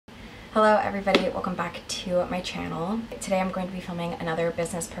Hello everybody, welcome back to my channel. Today I'm going to be filming another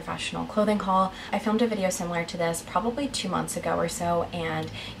business professional clothing haul. I filmed a video similar to this probably 2 months ago or so,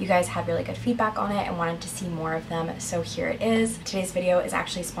 and you guys had really good feedback on it and wanted to see more of them, so here it is. Today's video is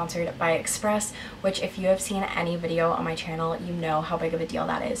actually sponsored by Express, which if you have seen any video on my channel, you know how big of a deal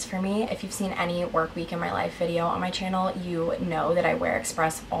that is for me. If you've seen any work week in my life video on my channel, you know that I wear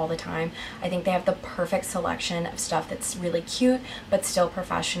Express all the time. I think they have the perfect selection of stuff that's really cute but still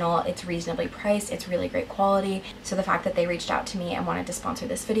professional. It's reasonably priced, it's really great quality, so the fact that they reached out to me and wanted to sponsor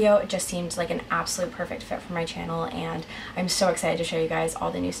this video, it just seemed like an absolute perfect fit for my channel, and I'm so excited to show you guys all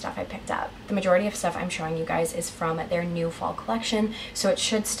the new stuff I picked up. The majority of stuff I'm showing you guys is from their new fall collection, so it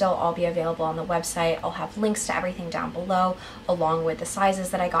should still all be available on the website. I'll have links to everything down below along with the sizes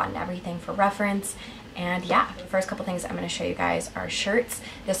that I got and everything for reference. And yeah, the first couple things I'm going to show you guys are shirts.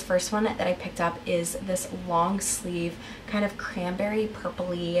 This first one that I picked up is this long sleeve kind of cranberry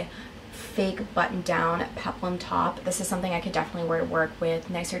purpley fake button down peplum top. This is something I could definitely wear to work with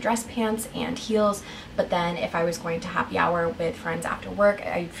nicer dress pants and heels, but then if I was going to happy hour with friends after work,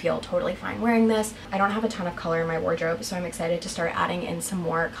 I'd feel totally fine wearing this. I don't have a ton of color in my wardrobe, so I'm excited to start adding in some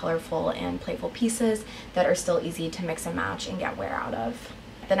more colorful and playful pieces that are still easy to mix and match and get wear out of.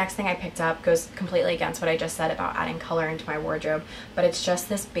 The next thing I picked up goes completely against what I just said about adding color into my wardrobe, but it's just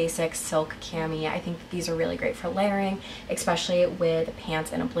this basic silk cami. I think that these are really great for layering, especially with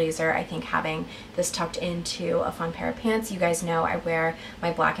pants and a blazer. I think having this tucked into a fun pair of pants, you guys know I wear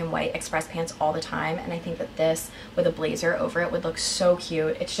my black and white Express pants all the time, and I think that this with a blazer over it would look so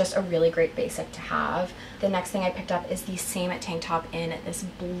cute. It's just a really great basic to have. The next thing I picked up is the same tank top in this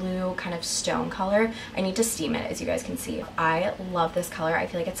blue kind of stone color. I need to steam it, as you guys can see. I love this color. I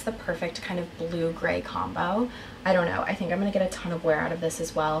feel like it's the perfect kind of blue-gray combo. I don't know, I think I'm gonna get a ton of wear out of this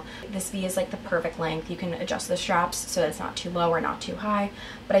as well. This V is like the perfect length. You can adjust the straps so that it's not too low or not too high,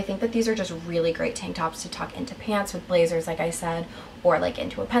 but I think that these are just really great tank tops to tuck into pants with blazers, like I said, or like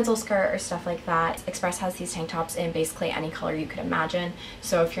into a pencil skirt or stuff like that. Express has these tank tops in basically any color you could imagine,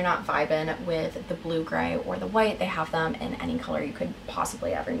 so if you're not vibing with the blue, gray, or the white, they have them in any color you could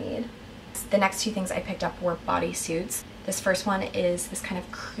possibly ever need. The next two things I picked up were bodysuits. This first one is this kind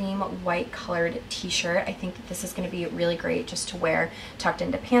of cream white colored t-shirt. I think that this is going to be really great just to wear tucked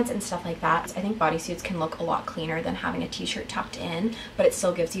into pants and stuff like that. I think bodysuits can look a lot cleaner than having a t-shirt tucked in, but it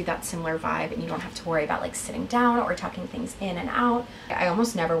still gives you that similar vibe and you don't have to worry about like sitting down or tucking things in and out. I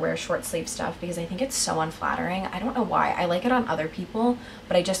almost never wear short sleeve stuff because I think it's so unflattering. I don't know why. I like it on other people,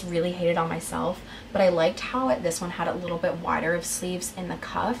 but I just really hate it on myself. But I liked how this one had a little bit wider of sleeves in the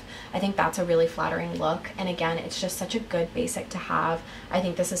cuff. I think that's a really flattering look, and again, it's just such a good basic to have. I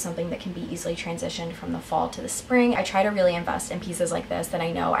think this is something that can be easily transitioned from the fall to the spring. I try to really invest in pieces like this that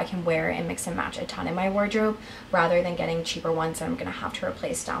I know I can wear and mix and match a ton in my wardrobe, rather than getting cheaper ones that I'm gonna have to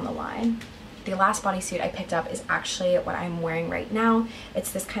replace down the line. The last bodysuit I picked up is actually what I'm wearing right now.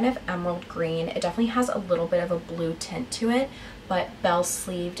 It's this kind of emerald green. It definitely has a little bit of a blue tint to it, but bell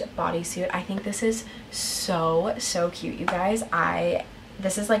sleeved bodysuit. I think this is so cute, you guys.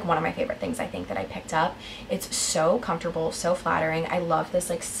 This is like one of my favorite things I think that I picked up. It's so comfortable, so flattering. I love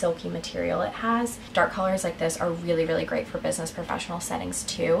this like silky material it has. Dark colors like this are really great for business professional settings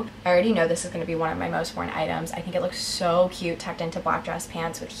too. I already know this is going to be one of my most worn items. I think it looks so cute tucked into black dress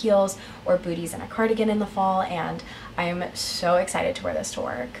pants with heels or booties and a cardigan in the fall, and I am so excited to wear this to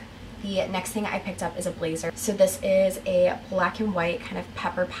work. The next thing I picked up is a blazer. So this is a black and white kind of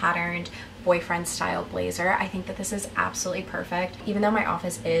pepper patterned boyfriend style blazer. I think that this is absolutely perfect. Even though my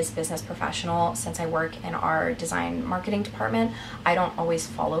office is business professional, since I work in our design marketing department, I don't always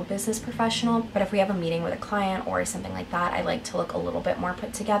follow business professional, but if we have a meeting with a client or something like that, I like to look a little bit more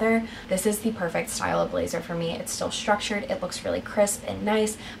put together. This is the perfect style of blazer for me. It's still structured, it looks really crisp and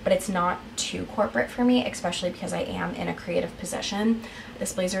nice, but it's not too corporate for me, especially because I am in a creative position.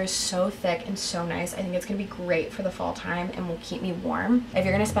 This blazer is so thick and so nice. I think it's gonna be great for the fall time and will keep me warm. If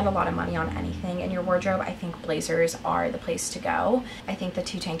you're gonna spend a lot of money on anything in your wardrobe, I think blazers are the place to go. I think the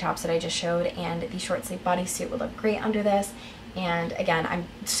two tank tops that I just showed and the short sleeve bodysuit would look great under this. And again, I'm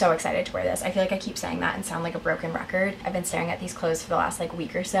so excited to wear this. I feel like I keep saying that and sound like a broken record. I've been staring at these clothes for the last like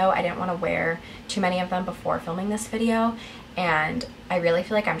week or so. I didn't want to wear too many of them before filming this video, and I really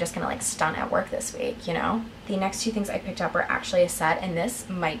feel like I'm just gonna like stunt at work this week, you know? The next two things I picked up are actually a set, and this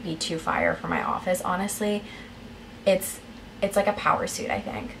might be too fire for my office, honestly. It's like a power suit, I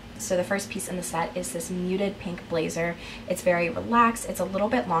think. So the first piece in the set is this muted pink blazer. It's very relaxed. It's a little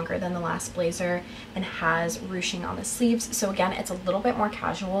bit longer than the last blazer and has ruching on the sleeves. So again, it's a little bit more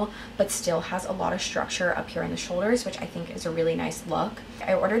casual, but still has a lot of structure up here in the shoulders, which I think is a really nice look.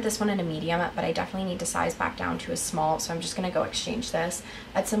 I ordered this one in a medium, but I definitely need to size back down to a small, so I'm just gonna go exchange this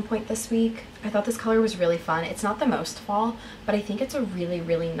at some point this week. I thought this color was really fun. It's not the most fall, but I think it's a really,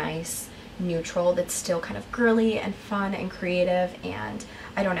 really nice neutral that's still kind of girly and fun and creative, and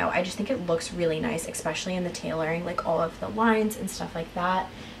I don't know, I just think it looks really nice, especially in the tailoring, like all of the lines and stuff like that.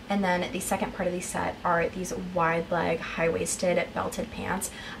 And then the second part of the set are these wide leg, high-waisted belted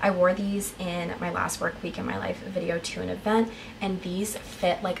pants. I wore these in my last work week in my life video to an event, and these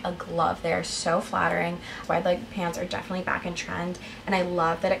fit like a glove. They're so flattering. Wide leg pants are definitely back in trend, and I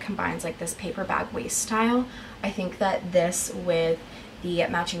love that it combines like this paper bag waist style. I think that this with the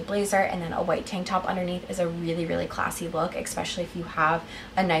matching blazer and then a white tank top underneath is a really, really classy look, especially if you have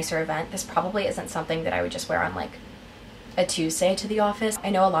a nicer event. This probably isn't something that I would just wear on like a Tuesday to the office.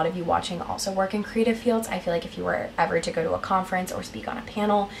 I know a lot of you watching also work in creative fields. I feel like if you were ever to go to a conference or speak on a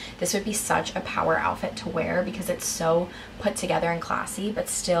panel, this would be such a power outfit to wear because it's so put together and classy, but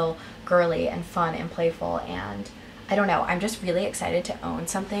still girly and fun and playful. And I don't know, I'm just really excited to own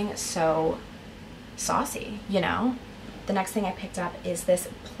something so saucy, you know? The next thing I picked up is this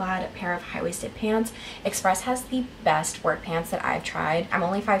plaid pair of high-waisted pants. Express has the best work pants that I've tried. I'm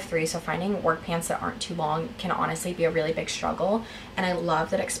only 5'3", so finding work pants that aren't too long can honestly be a really big struggle. And I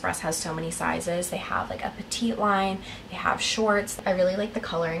love that Express has so many sizes. They have like a petite line, they have shorts. I really like the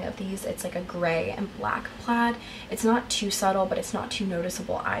coloring of these. It's like a gray and black plaid. It's not too subtle, but it's not too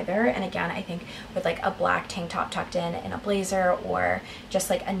noticeable either. And again, I think with like a black tank top tucked in and a blazer, or just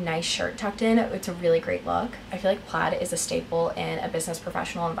like a nice shirt tucked in, it's a really great look. I feel like plaid is a staple in a business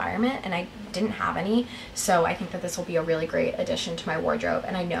professional environment, and I didn't have any, so I think that this will be a really great addition to my wardrobe,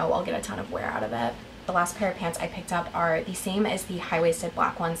 and I know I'll get a ton of wear out of it. The last pair of pants I picked up are the same as the high-waisted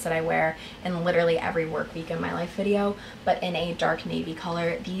black ones that I wear in literally every work week in my life video, but in a dark navy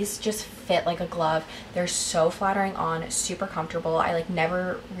color. These just fit like a glove. They're so flattering on, super comfortable. I like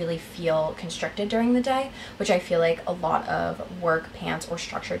never really feel constricted during the day, which I feel like a lot of work pants or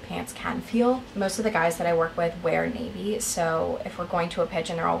structured pants can feel. Most of the guys that I work with wear navy, so if we're going to a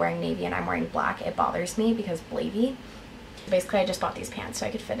pitch and they're all wearing navy and I'm wearing black, it bothers me because blavy. Basically, I just bought these pants so I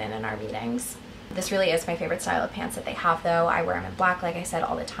could fit in our meetings. This really is my favorite style of pants that they have though. I wear them in black, like I said,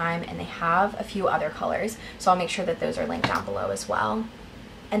 all the time, and they have a few other colors, so I'll make sure that those are linked down below as well.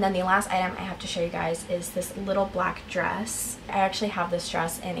 And then the last item I have to show you guys is this little black dress. I actually have this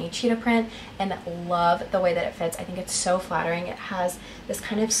dress in a cheetah print and love the way that it fits. I think it's so flattering. It has this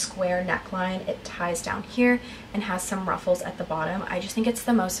kind of square neckline. It ties down here and has some ruffles at the bottom. I just think it's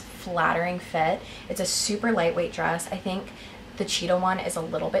the most flattering fit. It's a super lightweight dress. I think the cheetah one is a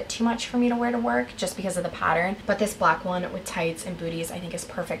little bit too much for me to wear to work just because of the pattern, but this black one with tights and booties I think is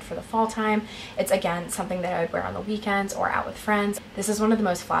perfect for the fall time. It's again something that I would wear on the weekends or out with friends. This is one of the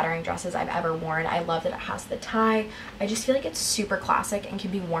most flattering dresses I've ever worn. I love that it has the tie. I just feel like it's super classic and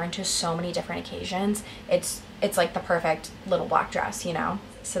can be worn to so many different occasions. It's like the perfect little black dress, you know?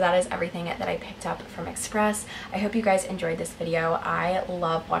 So that is everything that I picked up from Express. I hope you guys enjoyed this video. I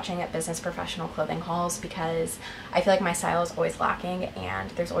love watching at business professional clothing hauls because I feel like my style is always lacking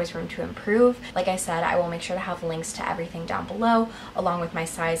and there's always room to improve. Like I said, I will make sure to have links to everything down below, along with my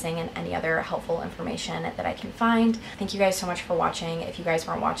sizing and any other helpful information that I can find. Thank you guys so much for watching. If you guys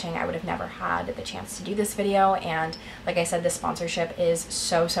weren't watching, I would have never had the chance to do this video, and like I said, this sponsorship is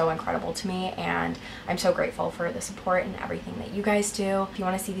so incredible to me, and I'm so grateful for the support and everything that you guys do. If you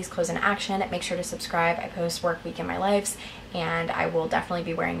want to see these clothes in action, make sure to subscribe. I post work week in my lives, and I will definitely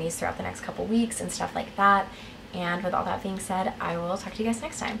be wearing these throughout the next couple weeks and stuff like that. And with all that being said, I will talk to you guys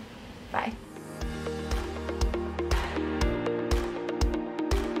next time. Bye.